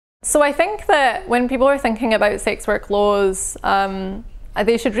So I think that when people are thinking about sex work laws,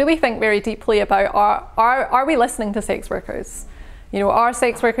 they should really think very deeply about are we listening to sex workers? You know, are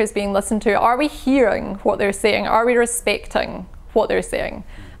sex workers being listened to? Are we hearing what they're saying? Are we respecting what they're saying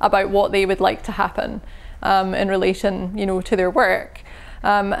about what they would like to happen in relation, you know, to their work?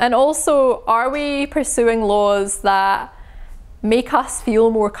 And also, are we pursuing laws that make us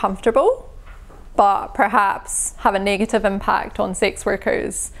feel more comfortable, but perhaps have a negative impact on sex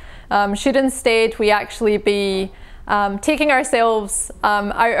workers? Should instead we actually be taking ourselves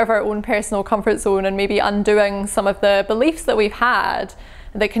out of our own personal comfort zone and maybe undoing some of the beliefs that we've had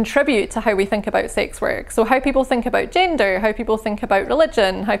that contribute to how we think about sex work? So how people think about gender, how people think about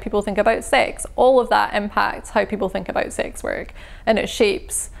religion, how people think about sex, all of that impacts how people think about sex work, and it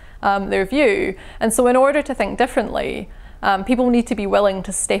shapes their view. And so in order to think differently, people need to be willing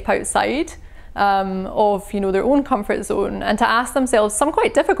to step outside of, you know, their own comfort zone and to ask themselves some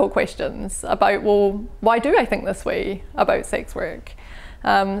quite difficult questions about, well, why do I think this way about sex work?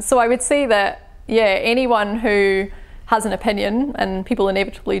 So I would say that, yeah, anyone who has an opinion, and people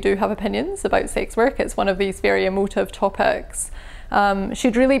inevitably do have opinions about sex work, it's one of these very emotive topics,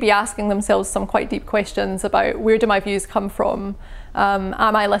 should really be asking themselves some quite deep questions about, where do my views come from?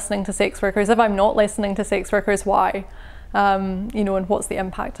 Am I listening to sex workers? If I'm not listening to sex workers, why? You know, and what's the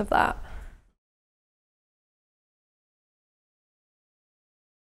impact of that?